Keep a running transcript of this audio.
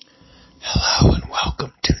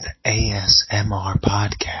ASMR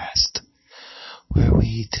podcast, where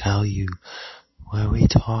we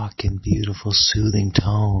talk in beautiful, soothing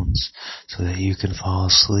tones so that you can fall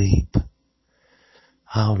asleep.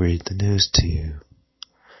 I'll read the news to you.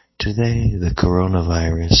 Today, the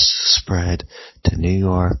coronavirus spread to New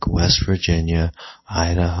York, West Virginia,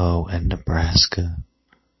 Idaho, and Nebraska.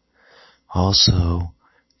 Also,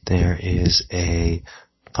 there is a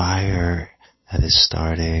fire that is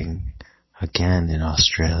starting again in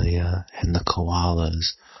Australia, and the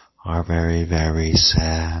koalas are very, very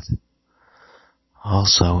sad.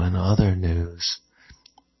 Also, in other news,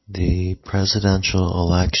 the presidential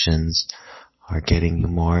elections are getting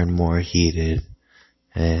more and more heated,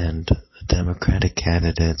 and the Democratic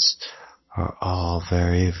candidates are all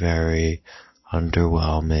very, very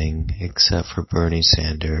underwhelming, except for Bernie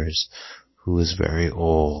Sanders, who is very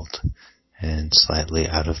old and slightly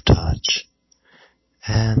out of touch.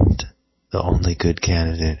 And the only good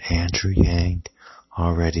candidate, Andrew Yang,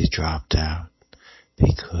 already dropped out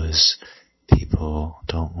because people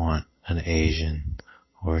don't want an Asian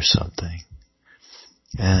or something.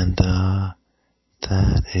 And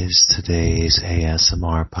that is today's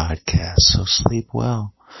ASMR podcast. So sleep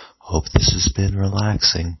well. Hope this has been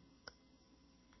relaxing.